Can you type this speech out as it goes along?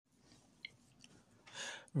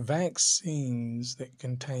Vaccines that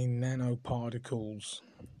contain nanoparticles.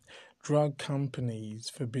 Drug companies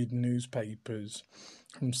forbid newspapers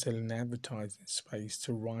from selling advertising space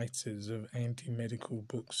to writers of anti-medical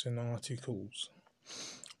books and articles.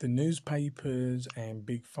 The newspapers and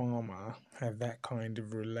Big Pharma have that kind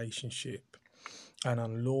of relationship, an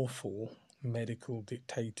unlawful medical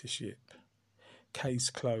dictatorship. Case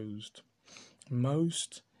closed.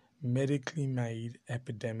 Most medically made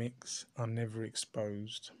epidemics are never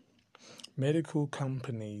exposed. Medical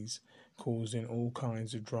companies causing all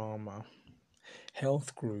kinds of drama.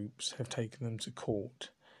 Health groups have taken them to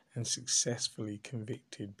court and successfully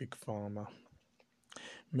convicted Big Pharma.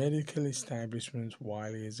 Medical establishments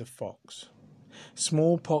wily as a fox.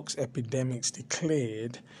 Smallpox epidemics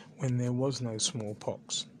declared when there was no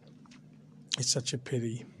smallpox. It's such a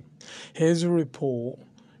pity. Here's a report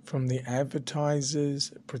from the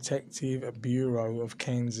Advertisers Protective Bureau of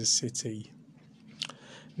Kansas City.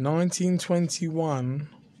 1921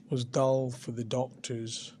 was dull for the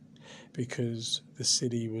doctors because the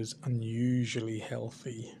city was unusually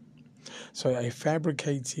healthy. So a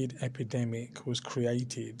fabricated epidemic was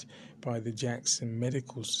created by the Jackson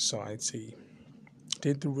Medical Society.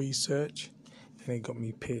 Did the research and it got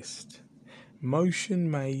me pissed.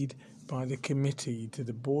 Motion made by the committee to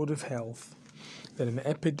the Board of Health that an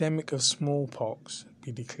epidemic of smallpox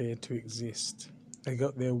be declared to exist. They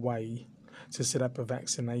got their way to set up a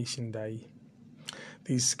vaccination day.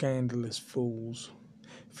 These scandalous fools.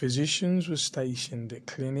 Physicians were stationed at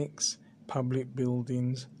clinics, public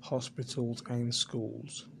buildings, hospitals and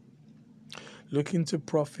schools. Looking to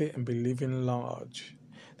profit and be living large,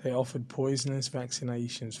 they offered poisonous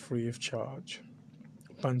vaccinations free of charge.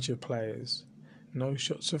 Bunch of players. No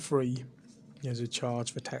shots are free. There's a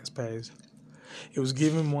charge for taxpayers. It was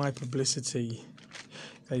given wide publicity.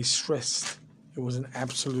 They stressed it was an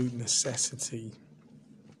absolute necessity.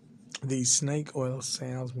 These snake oil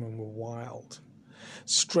salesmen were wild.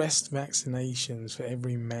 Stressed vaccinations for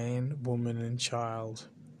every man, woman and child.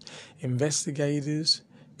 Investigators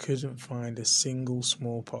couldn't find a single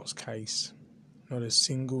smallpox case. Not a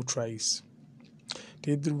single trace.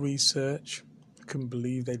 Did the research. I couldn't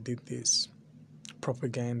believe they did this.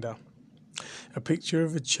 Propaganda. A picture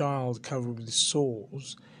of a child covered with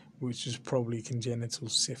sores, which was probably congenital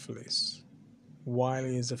syphilis.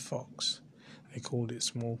 Wily as a fox. They called it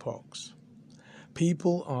smallpox.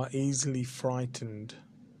 People are easily frightened.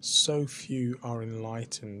 So few are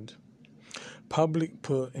enlightened. Public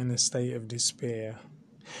put in a state of despair.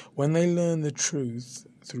 When they learn the truth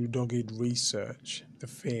through dogged research, the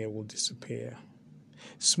fear will disappear.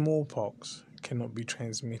 Smallpox cannot be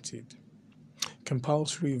transmitted.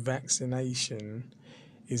 Compulsory vaccination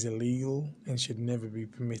is illegal and should never be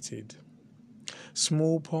permitted.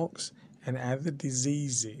 Smallpox and other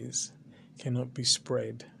diseases cannot be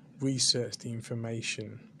spread. Research the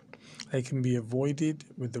information. They can be avoided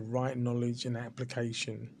with the right knowledge and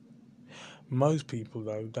application. Most people,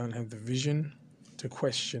 though, don't have the vision to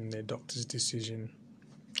question their doctor's decision.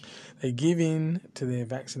 They give in to their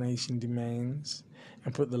vaccination demands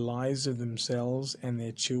and put the lives of themselves and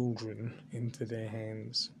their children into their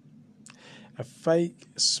hands. A fake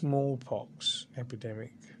smallpox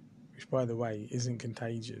epidemic, which, by the way, isn't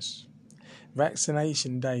contagious.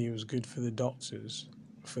 Vaccination day was good for the doctors,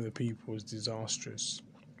 for the people was disastrous.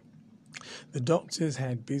 The doctors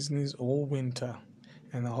had business all winter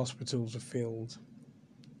and the hospitals were filled.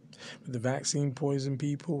 But the vaccine poisoned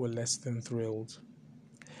people were less than thrilled.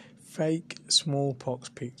 Fake smallpox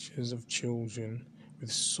pictures of children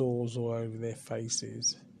with sores all over their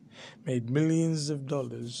faces made millions of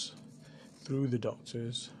dollars through the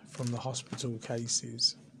doctors from the hospital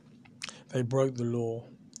cases. They broke the law.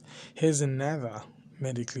 Here's another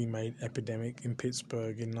medically made epidemic in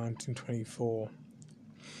Pittsburgh in 1924.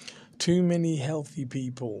 Too many healthy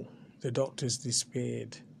people, the doctors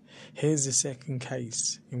despaired. Here's a second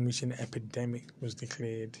case in which an epidemic was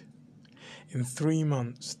declared. In 3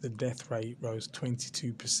 months, the death rate rose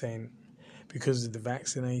 22% because of the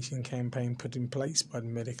vaccination campaign put in place by the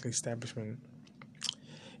medical establishment.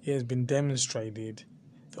 It has been demonstrated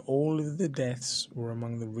that all of the deaths were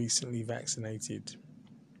among the recently vaccinated.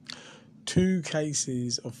 2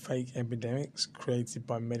 cases of fake epidemics created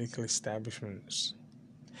by medical establishments.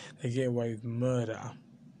 They get away with murder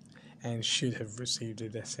and should have received a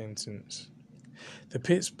death sentence. The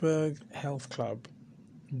Pittsburgh Health Club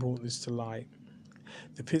brought this to light.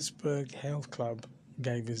 The Pittsburgh Health Club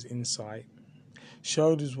gave us insight,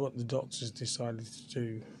 showed us what the doctors decided to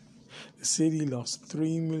do. The city lost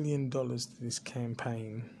 $3 million to this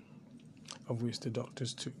campaign, of which the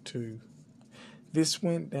doctors took 2. This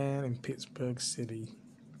went down in Pittsburgh City.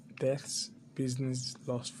 Deaths business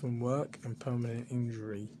lost from work, and permanent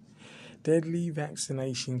injury. Deadly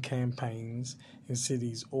vaccination campaigns in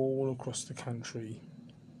cities all across the country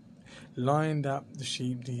lined up the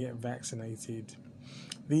sheep to get vaccinated.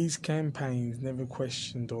 These campaigns never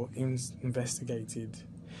questioned or investigated.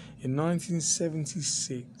 In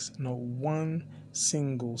 1976, not one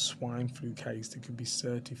single swine flu case that could be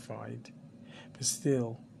certified, but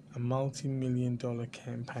still a multi-million-dollar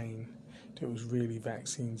campaign that was really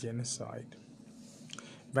vaccine genocide.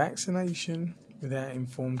 Vaccination without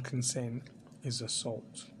informed consent is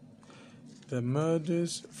assault. The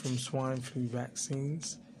murders from swine flu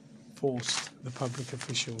vaccines forced the public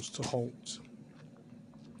officials to halt.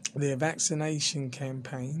 Their vaccination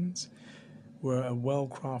campaigns were a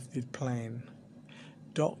well-crafted plan.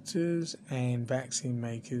 Doctors and vaccine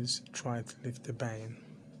makers tried to lift the ban.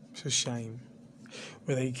 It's a shame.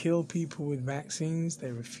 Where they kill people with vaccines,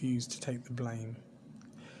 they refuse to take the blame.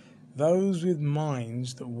 Those with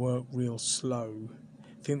minds that work real slow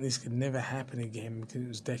think this could never happen again because it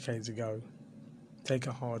was decades ago. Take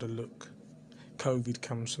a harder look. COVID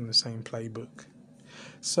comes from the same playbook.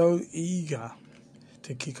 So eager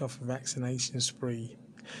to kick off a vaccination spree,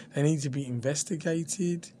 they need to be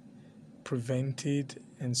investigated, prevented,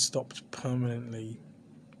 and stopped permanently.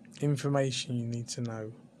 Information you need to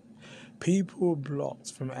know. People were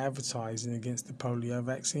blocked from advertising against the polio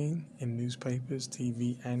vaccine in newspapers,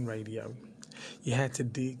 TV, and radio. You had to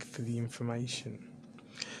dig for the information.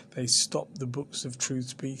 They stopped the books of truth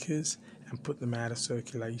speakers and put them out of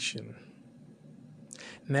circulation.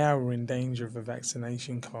 Now we're in danger of a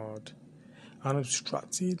vaccination card,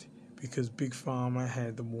 unobstructed because Big Pharma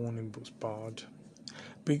had the warning books barred.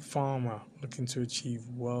 Big Pharma looking to achieve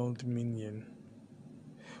world dominion.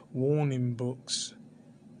 Warning books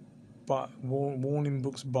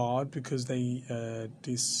barred because they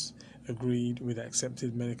disagreed with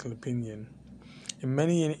accepted medical opinion. In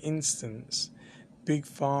many instances, Big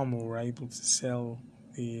Pharma were able to sell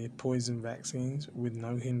the poison vaccines with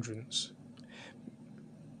no hindrance.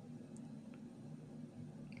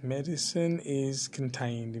 Medicine is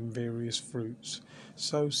contained in various fruits.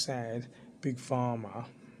 So sad, Big Pharma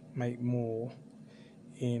make more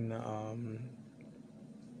in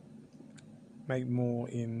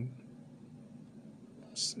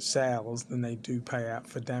sales than they do pay out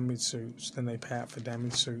for damaged suits.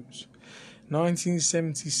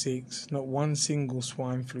 1976, not one single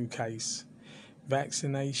swine flu case.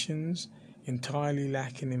 Vaccinations entirely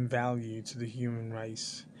lacking in value to the human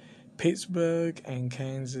race. Pittsburgh and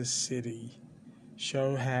Kansas City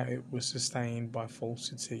show how it was sustained by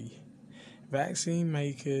falsity. Vaccine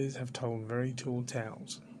makers have told very tall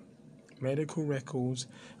tales. Medical records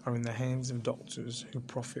are in the hands of doctors who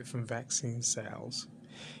profit from vaccine sales,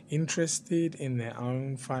 interested in their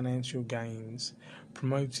own financial gains,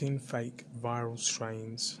 promoting fake viral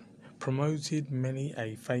strains, promoted many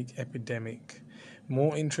a fake epidemic,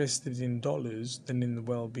 more interested in dollars than in the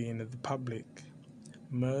well-being of the public.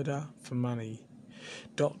 Murder for money.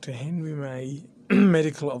 Dr. Henry May,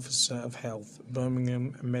 Medical Officer of Health,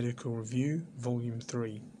 Birmingham Medical Review, Volume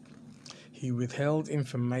 3. He withheld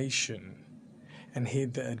information and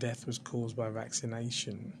hid that a death was caused by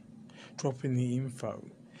vaccination, dropping the info.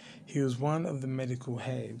 He was one of the medical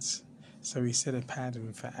heads, so he set a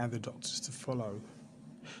pattern for other doctors to follow.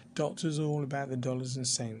 Doctors are all about the dollars and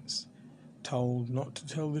cents, told not to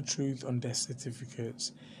tell the truth on death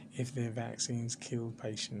certificates if their vaccines kill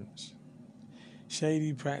patients.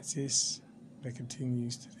 Shady practice that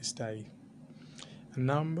continues to this day. A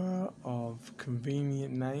number of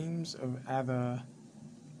convenient names of other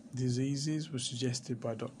diseases were suggested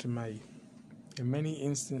by Dr. May. In many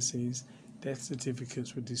instances, death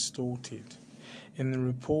certificates were distorted. In the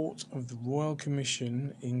report of the Royal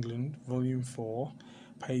Commission, England, Volume 4,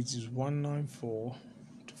 pages 194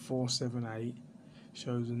 to 478,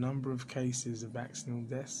 shows a number of cases of accidental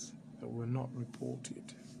deaths that were not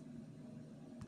reported.